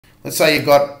let's say you've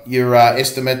got your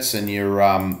estimates and your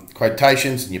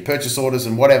quotations and your purchase orders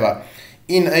and whatever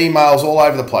in emails all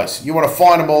over the place. You want to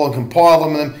find them all and compile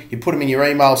them, you put them in your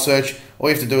email search. All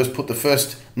you have to do is put the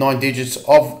first 9 digits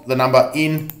of the number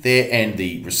in there and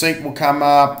the receipt will come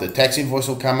up, the tax invoice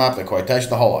will come up, the quotation,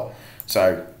 the whole lot.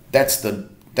 So that's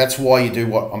why you do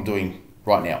what I'm doing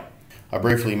right now. I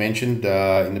briefly mentioned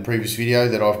in the previous video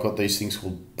that I've got these things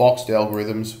called boxed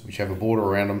algorithms which have a border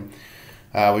around them.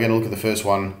 We're going to look at the first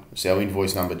one. It's our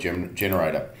invoice number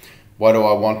generator. Why do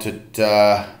I want it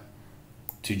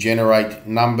to generate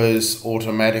numbers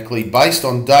automatically based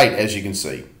on date, as you can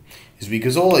see? Is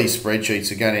because all these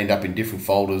spreadsheets are going to end up in different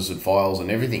folders and files and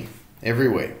everything,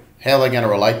 everywhere. How are they going to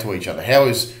relate to each other? How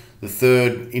is the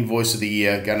third invoice of the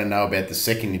year going to know about the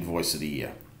second invoice of the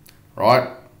year, right?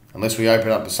 Unless we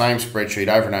open up the same spreadsheet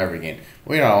over and over again.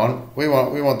 We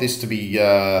want this to be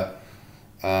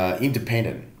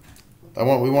independent.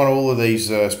 We want all of these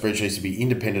spreadsheets to be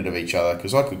independent of each other,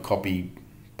 because I could copy,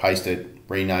 paste it,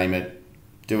 rename it,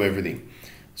 do everything.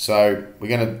 So we're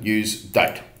going to use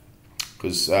date,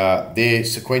 because they're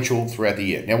sequential throughout the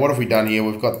year. Now what have we done here?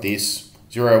 We've got this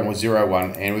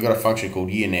 0101 and we've got a function called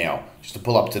year now, just to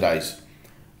pull up today's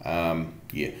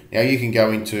year. Now you can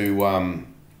go into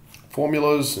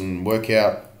formulas and work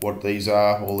out what these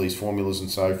are, all these formulas and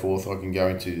so forth. I can go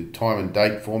into time and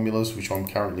date formulas, which I'm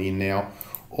currently in now.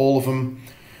 All of them,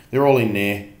 they're all in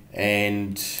there,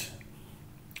 and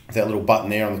that little button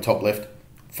there on the top left,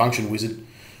 function wizard.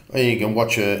 And you can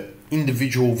watch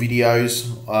individual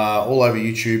videos all over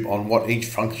YouTube on what each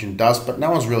function does, but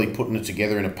no one's really putting it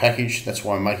together in a package. That's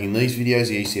why I'm making these videos,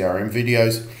 the E-CRM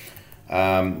videos.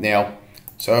 Now,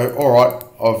 so all right,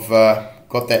 I've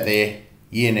got that there,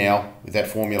 year now, with that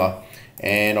formula,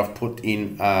 and I've put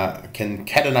in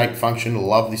concatenate function.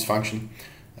 Love this function.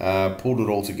 Pulled it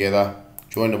all together,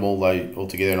 joined them all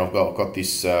together, and I've got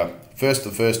this 1st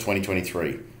of 1st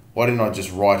 2023. Why didn't I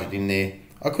just write it in there?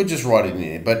 I could just write it in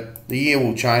there, but the year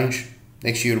will change.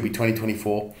 Next year it'll be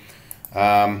 2024.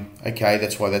 Okay,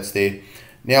 that's why that's there.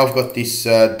 Now I've got this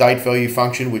date value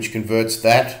function, which converts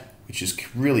that, which is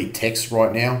really text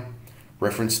right now,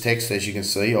 reference text, as you can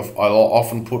see. I'll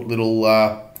often put little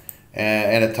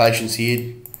annotations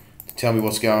here to tell me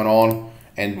what's going on,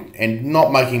 and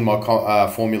not making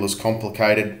my formulas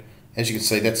complicated. As you can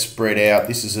see, that's spread out.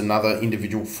 This is another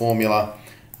individual formula.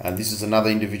 This is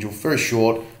another individual, very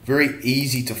short, very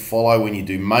easy to follow when you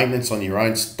do maintenance on your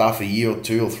own stuff a year or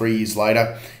 2 or 3 years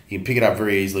later. You can pick it up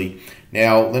very easily.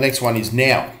 Now, the next one is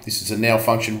now. This is a now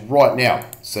function right now.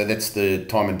 So that's the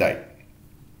time and date.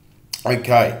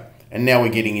 Okay, and now we're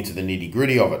getting into the nitty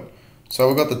gritty of it. So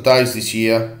we've got the days this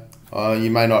year. You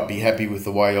may not be happy with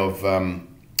the way I've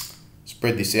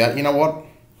spread this out. You know what?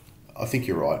 I think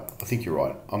you're right. I think you're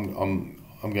right. I'm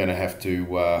going to have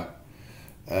to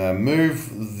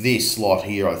move this lot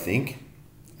here, I think,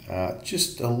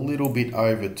 just a little bit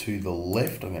over to the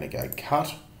left. I'm going to go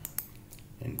cut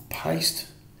and paste.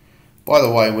 By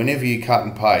the way, whenever you cut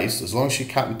and paste, as long as you're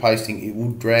cut and pasting, it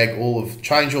will drag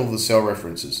change all of the cell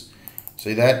references.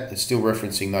 See that? It's still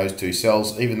referencing those 2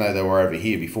 cells, even though they were over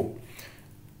here before.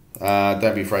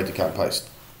 Don't be afraid to cut and paste.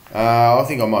 I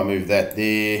think I might move that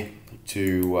there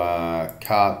to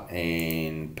cut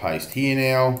and paste here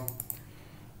now.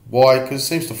 Why? Because it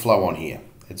seems to flow on here.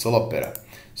 It's a lot better.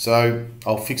 So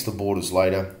I'll fix the borders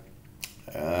later,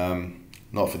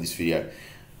 not for this video.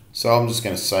 So I'm just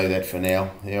going to save that for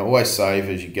now. Always save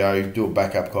as you go. Do a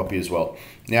backup copy as well.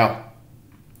 Now,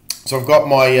 so I've got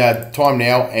my time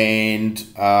now and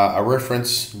a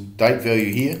reference date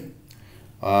value here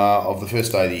of the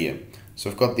first day of the year. So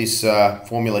I've got this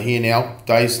formula here now,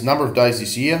 number of days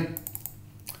this year,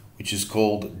 which is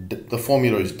called, the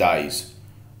formula is days.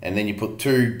 And then you put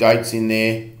 2 dates in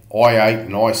there, I8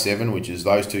 and I7, which is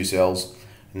those 2 cells.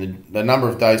 And the number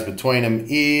of days between them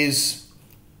is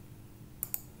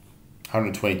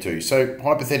 122. So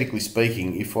hypothetically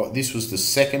speaking, if this was the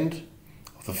 2nd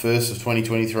of the 1st of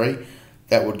 2023,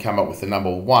 that would come up with the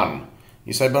number 1.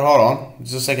 You say, but hold on,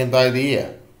 it's the 2nd day of the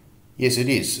year. Yes, it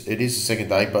is. It is the 2nd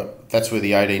day, but that's where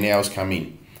the 18 hours come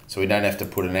in. So we don't have to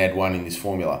put an add 1 in this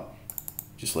formula.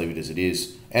 Just leave it as it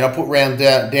is. And I put round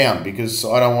down because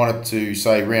I don't want it to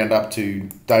say round up to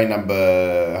day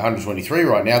number 123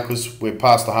 right now, because we're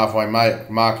past the halfway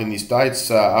mark in this day.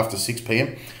 It's after 6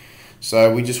 p.m.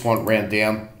 So we just want round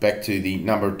down back to the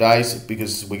number of days,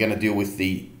 because we're going to deal with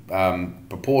the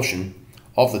proportion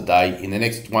of the day in the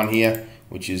next one here,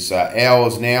 which is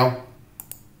hours now,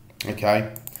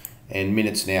 okay, and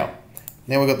minutes now.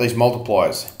 Now we've got these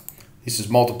multipliers. This is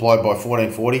multiplied by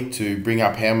 1440 to bring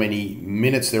up how many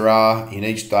minutes there are in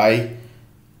each day.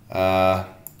 And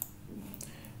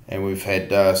and we've had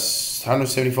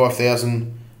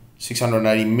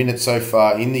 175,680 minutes so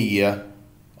far in the year,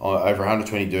 over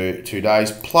 122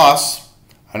 days, plus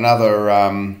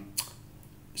another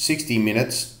 60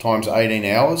 minutes times 18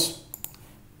 hours,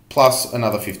 plus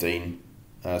another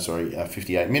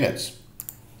 58 minutes.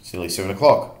 It's nearly 7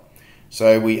 o'clock.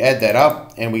 So we add that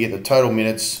up and we get the total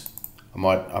minutes.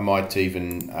 I might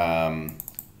even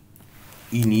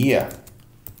in year.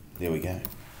 There we go.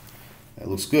 That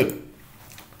looks good.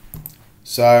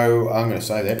 So I'm going to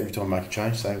say that every time I make a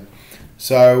change.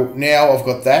 So now I've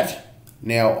got that.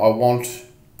 Now I want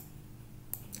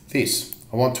this.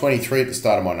 I want 23 at the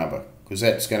start of my number, because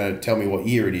that's going to tell me what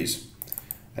year it is.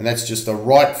 And that's just the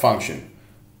write function.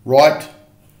 Write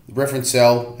the reference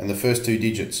cell and the first two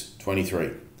digits,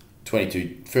 23.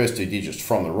 22, first two digits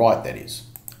from the right, that is.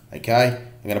 Okay,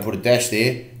 I'm going to put a dash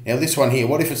there. Now this one here,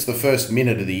 what if it's the first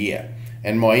minute of the year?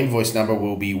 And my invoice number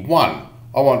will be 1.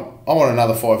 I want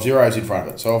another 5 zeros in front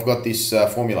of it. So I've got this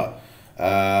formula.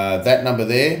 That number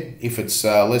there, if it's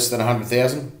less than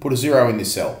 100,000, put a 0 in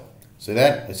this cell. See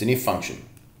that? It's an if function.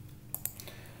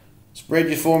 Spread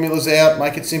your formulas out,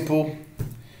 make it simple.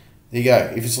 There you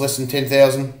go. If it's less than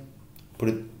 10,000,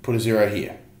 put a 0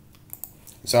 here.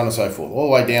 And so on and so forth. All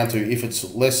the way down to if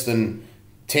it's less than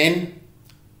 10,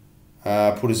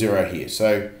 put a 0 here.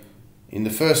 So in the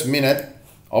first minute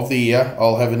of the year,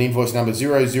 I'll have an invoice number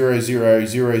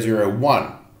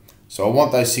 000001. So I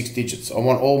want those 6 digits. I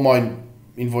want all my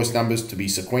invoice numbers to be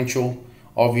sequential,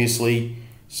 obviously.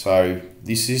 So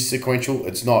this is sequential.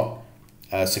 It's not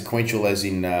sequential as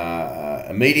in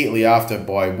immediately after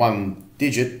by 1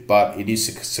 digit, but it is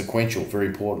sequential, very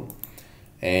important.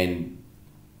 And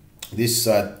this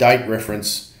date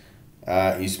reference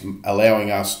is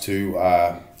allowing us to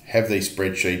have these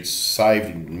spreadsheets saved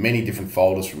in many different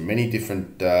folders from many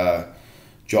different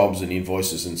jobs and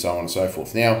invoices and so on and so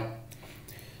forth. Now,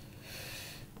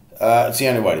 it's the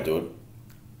only way to do it.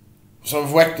 So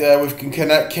we've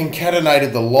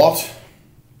concatenated the lot,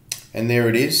 and there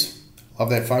it is. Love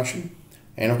that function.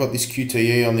 And I've got this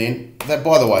QTE on the end. That,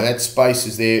 by the way, that space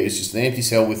is there. It's just an empty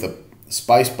cell with a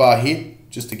space bar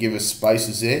hit, just to give us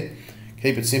spaces there.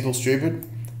 Keep it simple, stupid.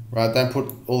 Right? Don't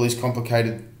put all these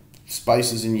complicated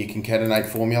spaces in your concatenate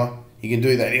formula. You can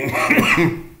do that in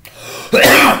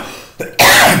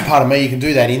pardon me, you can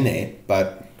do that in there,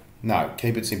 but no,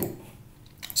 keep it simple.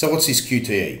 So what's this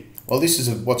QTE? Well, this is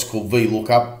what's called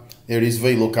VLOOKUP. There it is,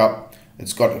 VLOOKUP.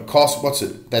 It's got a cost. What's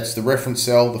it? That's the reference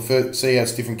cell. The first, see how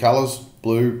it's different colors,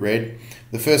 blue, red.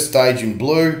 The first stage in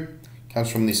blue comes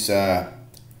from this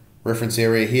reference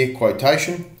area here,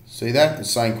 quotation. See that?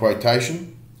 It's saying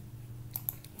quotation.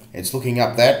 It's looking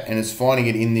up that and it's finding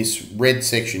it in this red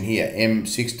section here,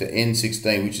 M6 to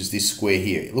N16, which is this square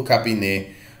here. Look up in there.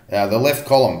 The left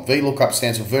column, VLOOKUP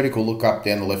stands for vertical lookup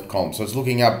down the left column. So it's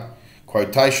looking up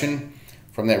quotation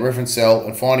from that reference cell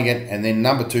and finding it, and then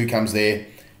number 2 comes there.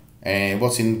 And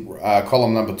what's in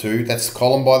column number 2? That's the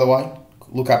column, by the way.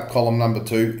 Look up column number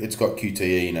 2. It's got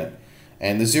QTE in it.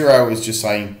 And the 0 is just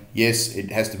saying, yes,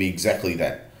 it has to be exactly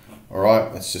that. All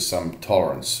right, that's just some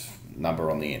tolerance number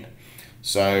on the end.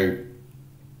 So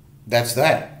that's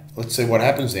that. Let's see what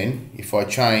happens then if I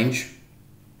change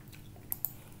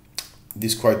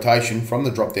this quotation from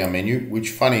the drop-down menu,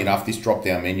 which, funny enough, this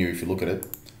drop-down menu, if you look at it,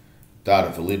 data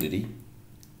validity,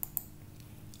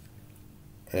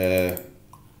 this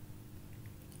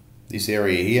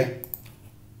area here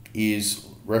is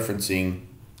referencing,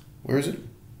 where is it?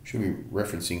 Should be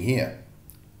referencing here.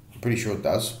 I'm pretty sure it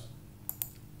does.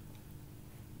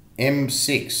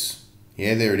 M6.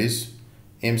 Yeah, there it is.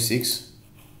 M6.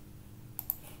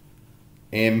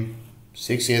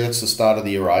 M6. Yeah, that's the start of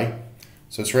the array.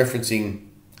 So it's referencing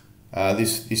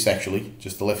this actually,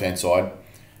 just the left-hand side.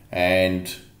 And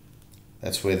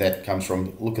that's where that comes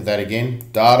from. Look at that again.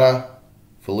 Data,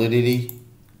 validity,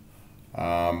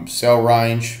 cell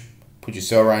range. Put your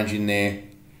cell range in there.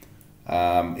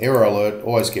 Error alert.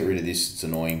 Always get rid of this. It's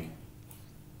annoying.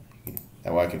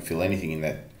 That way I can fill anything in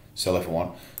that cell if I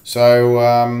want. So,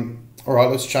 all right,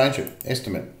 let's change it.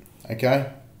 Estimate. Okay.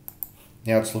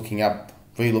 Now it's looking up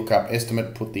VLOOKUP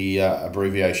estimate. Put the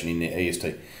abbreviation in there,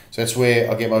 EST. So that's where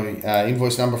I get my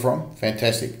invoice number from.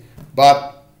 Fantastic.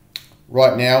 But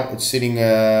right now it's sitting.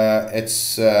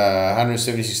 It's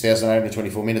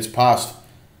 176,824 minutes past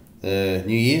the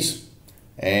New Year's.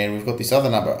 And we've got this other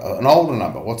number, an older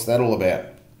number. What's that all about?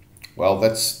 Well,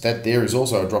 that there is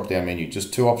also a drop-down menu.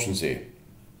 Just 2 options there,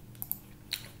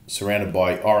 surrounded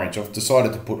by orange. I've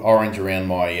decided to put orange around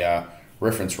my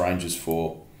reference ranges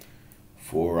for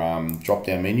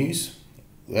drop-down menus.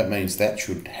 That means that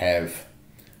should have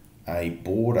a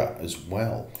border as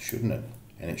well, shouldn't it?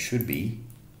 And it should be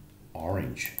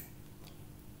orange.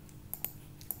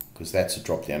 because that's a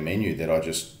drop-down menu that I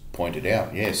just pointed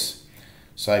out. Yes,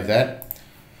 save that.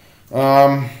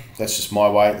 That's just my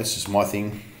way, that's just my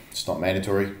thing. It's not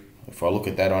mandatory. If I look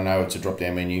at that, I know it's a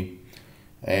drop-down menu.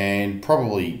 And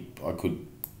probably I could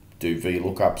do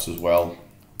VLOOKUPs as well.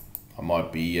 I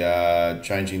might be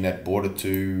changing that border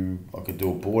to, I could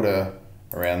do a border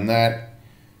around that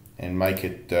and make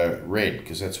it red,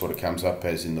 because that's what it comes up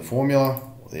as in the formula.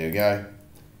 There we go.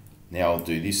 Now I'll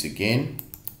do this again.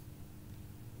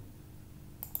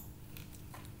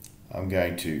 I'm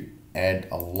going to add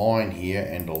a line here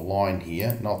and a line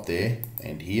here, not there,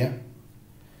 and here,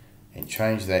 and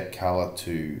change that color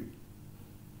to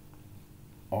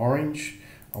orange.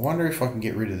 I wonder if I can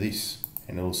get rid of this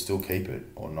and it'll still keep it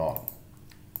or not.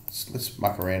 Let's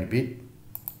muck around a bit,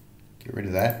 get rid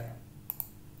of that.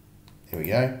 There we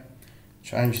go.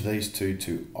 Change these two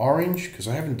to orange because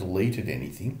I haven't deleted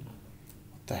anything.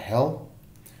 What the hell?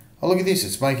 Oh, look at this,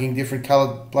 it's making different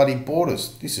colored bloody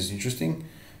borders. This is interesting.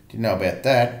 Didn't know about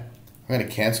that. I'm going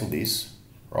to cancel this,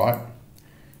 right?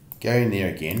 Go in there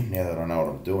again, now that I know what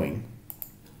I'm doing.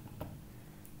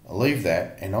 I'll leave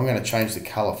that, and I'm going to change the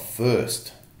color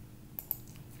first.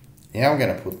 Now I'm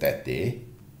going to put that there,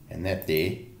 and that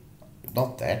there.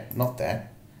 Not that, not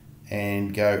that.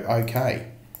 And go OK.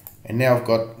 And now I've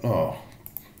got, oh,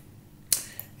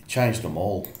 it changed them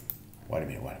all. Wait a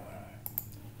minute, wait.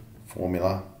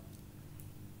 Formula.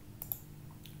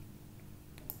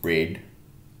 Red.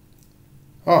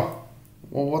 Oh,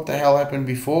 well, what the hell happened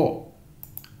before?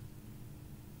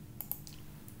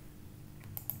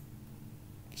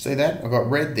 See that? I got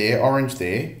red there, orange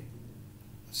there.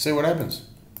 Let's see what happens.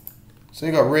 So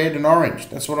you got red and orange.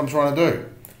 That's what I'm trying to do.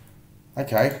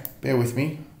 Okay, bear with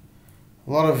me.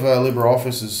 A lot of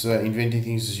LibreOffice is inventing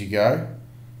things as you go.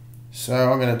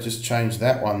 So I'm going to just change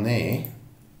that one there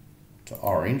to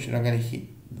orange, and I'm going to hit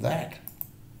that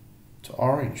to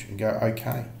orange and go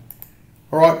OK.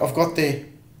 All right, I've got there.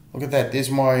 Look at that. There's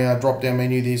my drop-down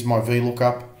menu. There's my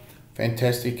VLOOKUP.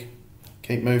 Fantastic.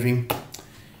 Keep moving.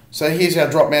 So here's our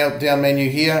drop-down menu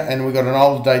here, and we've got an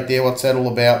older date there. What's that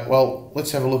all about? Well,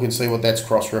 let's have a look and see what that's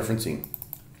cross-referencing.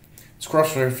 It's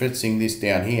cross-referencing this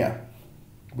down here,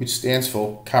 which stands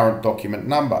for current document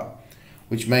number,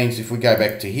 which means if we go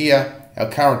back to here, our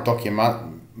current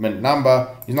document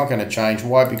number is not going to change.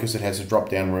 Why? Because it has a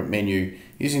drop-down menu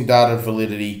using data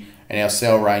validity, and our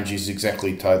cell range is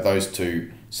exactly those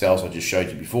two cells I just showed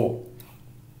you before.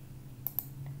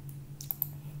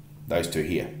 Those two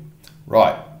here.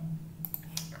 Right.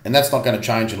 And that's not going to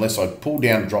change unless I pull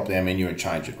down the drop-down menu and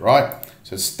change it, right?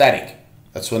 So it's static.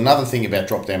 That's another thing about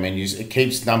drop-down menus. It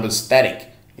keeps numbers static.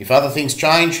 If other things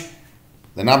change,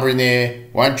 the number in there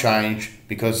won't change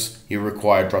because you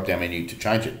require a drop-down menu to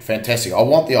change it. Fantastic. I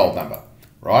want the old number,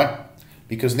 right?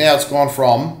 Because now it's gone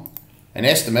from an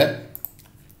estimate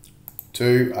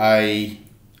to a,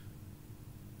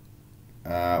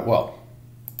 well,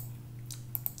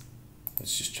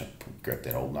 let's just grab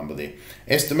that old number there.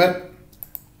 Estimate.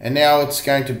 And now it's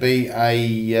going to be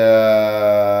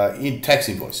a tax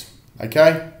invoice,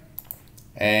 okay?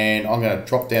 And I'm going to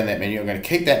drop down that menu. I'm going to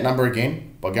keep that number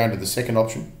again by going to the second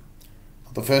option.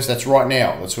 The first, that's right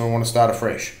now. That's when I want to start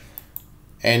afresh.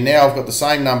 And now I've got the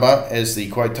same number as the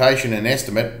quotation and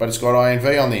estimate, but it's got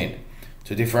INV on the end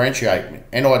to differentiate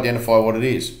and identify what it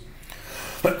is.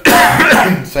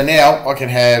 So now I can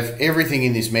have everything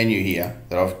in this menu here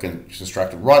that I've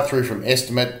constructed right through from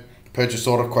estimate, purchase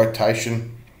order,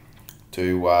 quotation,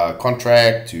 to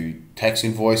contract, to tax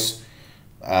invoice,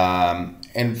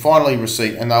 and finally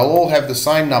receipt. And they'll all have the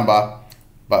same number,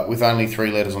 but with only 3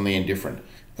 letters on the end different.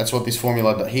 That's what this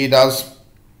formula here does.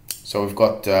 So we've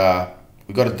got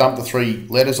to dump the 3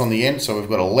 letters on the end. So we've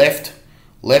got a left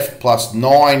plus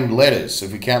 9 letters. So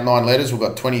if we count 9 letters, we've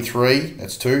got 23,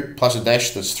 that's 2, plus a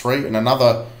dash, that's 3, and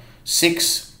another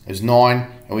 6 is 9,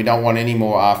 and we don't want any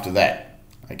more after that.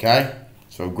 Okay,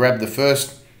 so we'll grab the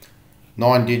first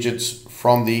 9 digits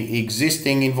from the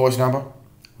existing invoice number,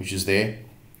 which is there.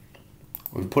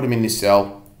 We've put them in this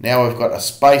cell. Now we've got a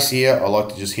space here. I like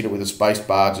to just hit it with a space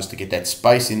bar just to get that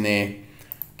space in there.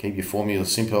 Keep your formula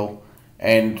simple.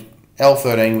 And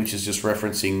L13, which is just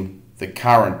referencing the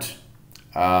current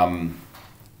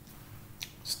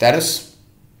status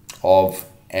of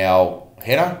our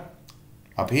header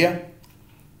up here.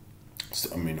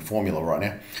 I'm in the formula right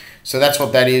now. So that's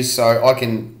what that is. So I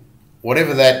can,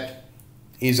 whatever that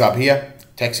is up here,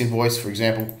 tax invoice, for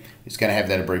example, it's going to have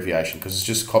that abbreviation because it's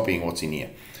just copying what's in here.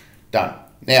 Done.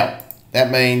 Now, that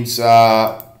means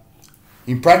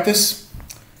in practice,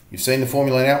 you've seen the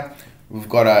formula now. We've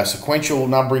got a sequential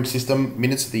numbering system,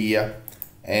 minutes of the year.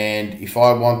 And if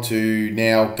I want to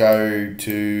now go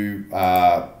to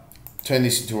turn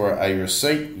this into a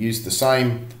receipt, use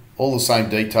all the same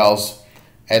details,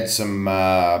 add some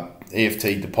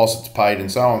EFT deposits paid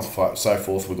and so on and so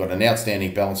forth. We've got an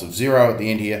outstanding balance of 0 at the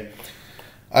end here.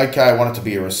 Okay, I want it to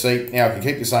be a receipt. Now I can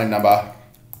keep the same number.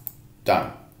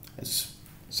 Done. It's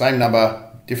same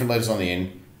number, different letters on the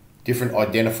end, different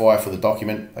identifier for the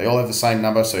document. They all have the same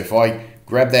number, so if I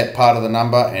grab that part of the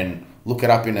number and look it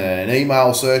up in an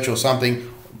email search or something,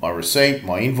 my receipt,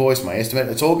 my invoice, my estimate,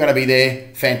 it's all going to be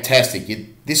there. Fantastic.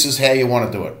 This is how you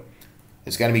want to do it.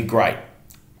 It's going to be great.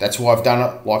 That's why I've done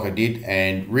it like I did,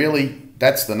 and really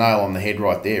that's the nail on the head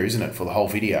right there, isn't it, for the whole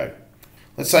video.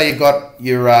 Let's say you've got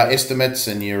your estimates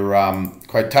and your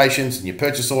quotations and your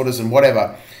purchase orders and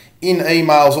whatever in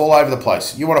emails all over the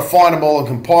place. You want to find them all and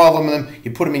compile them,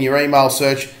 you put them in your email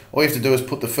search. All you have to do is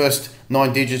put the first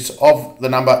 9 digits of the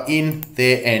number in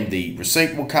there and the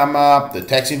receipt will come up, the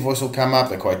tax invoice will come up,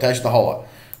 the quotation, the whole lot.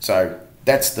 So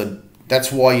that's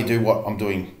why you do what I'm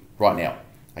doing right now,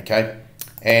 okay?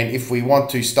 And if we want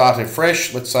to start it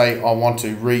fresh, let's say I want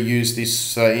to reuse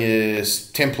this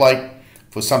template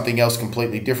for something else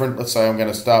completely different. Let's say I'm going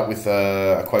to start with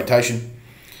a quotation.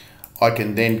 I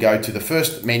can then go to the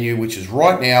first menu, which is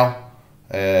right now,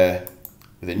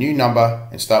 with a new number,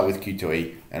 and start with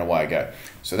Q2E, and away I go.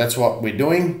 So that's what we're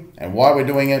doing and why we're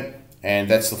doing it, and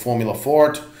that's the formula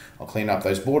for it. I'll clean up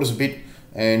those borders a bit,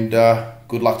 and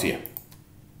good luck to you.